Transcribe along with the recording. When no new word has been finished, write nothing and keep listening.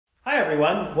Hi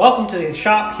everyone, welcome to the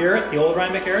shop here at the Old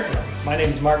Rhinebeck Aerodrome. My name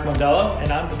is Mark Mondello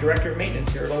and I'm the Director of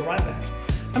Maintenance here at Old Rhinebeck.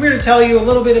 I'm here to tell you a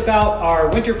little bit about our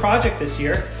winter project this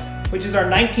year, which is our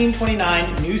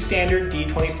 1929 New Standard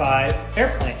D-25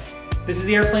 airplane. This is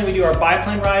the airplane we do our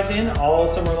biplane rides in all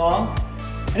summer long,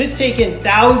 and it's taken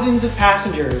thousands of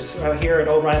passengers here at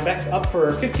Old Rhinebeck up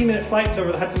for 15-minute flights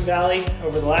over the Hudson Valley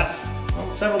over the last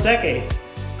several decades.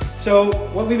 So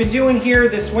what we've been doing here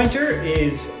this winter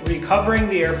is recovering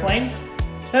the airplane.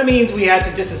 That means we had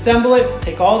to disassemble it,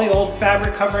 take all the old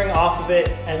fabric covering off of it,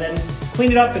 and then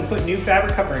clean it up and put new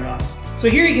fabric covering on.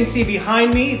 So here you can see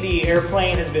behind me the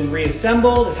airplane has been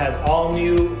reassembled. It has all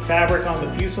new fabric on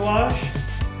the fuselage.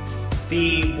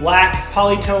 The black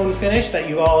polytone finish that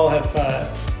you all have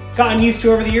gotten used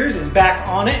to over the years is back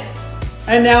on it.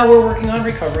 And now we're working on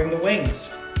recovering the wings.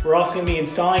 We're also going to be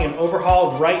installing an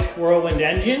overhauled right whirlwind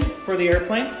engine for the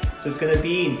airplane, so it's going to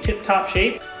be in tip-top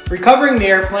shape. Recovering the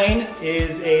airplane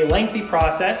is a lengthy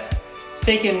process. It's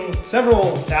taken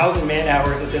several thousand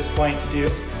man-hours at this point to do.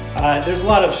 There's a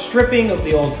lot of stripping of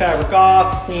the old fabric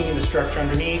off, cleaning the structure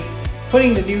underneath,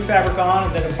 putting the new fabric on,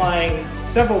 and then applying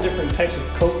several different types of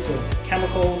coats of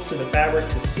chemicals to the fabric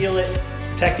to seal it,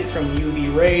 protect it from the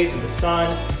UV rays of the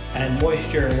sun and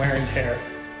moisture and wear and tear.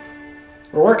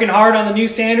 We're working hard on the new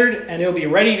standard, and it'll be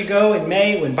ready to go in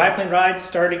May when biplane rides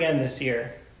start again this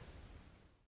year.